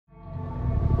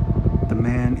The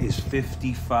man is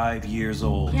 55 years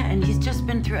old. Yeah, and he's just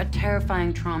been through a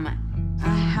terrifying trauma. I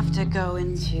have to go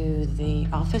into the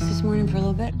office this morning for a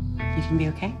little bit. You can be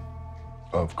okay?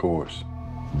 Of course.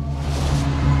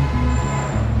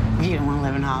 You don't want to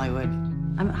live in Hollywood.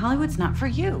 Hollywood's not for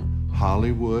you.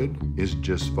 Hollywood is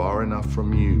just far enough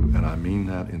from you, and I mean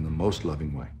that in the most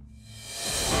loving way.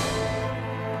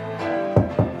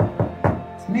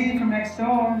 It's me from next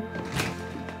door.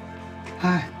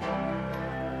 Hi.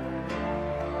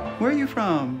 Where are you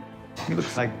from? He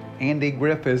looks like Andy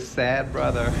Griffith's sad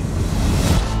brother.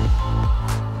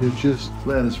 It's just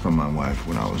letters from my wife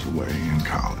when I was away in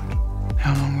college.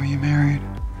 How long were you married?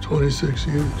 26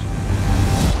 years.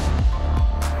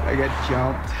 I got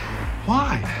jumped.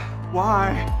 Why?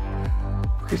 Why?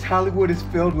 Because Hollywood is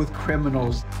filled with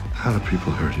criminals. How do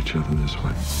people hurt each other this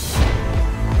way?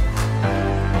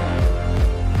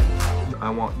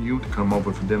 I want you to come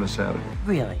over for dinner Saturday.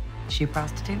 Really? Is she a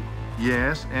prostitute?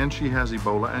 Yes, and she has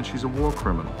Ebola, and she's a war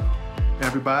criminal.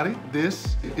 Everybody,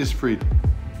 this is Freda.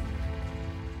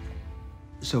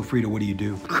 So, Freda, what do you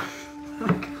do?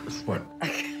 What?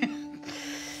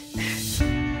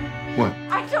 What?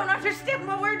 I don't understand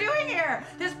what we're doing here.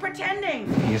 This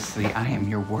pretending. Obviously, I am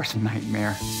your worst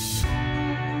nightmare.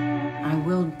 I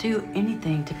will do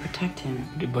anything to protect him.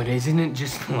 But isn't it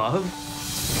just love?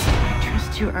 I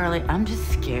trust too early. I'm just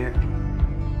scared.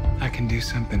 I can do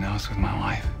something else with my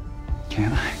life,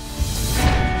 can't I?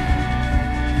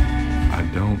 I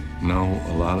don't know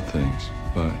a lot of things,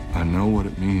 but I know what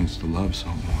it means to love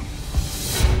someone.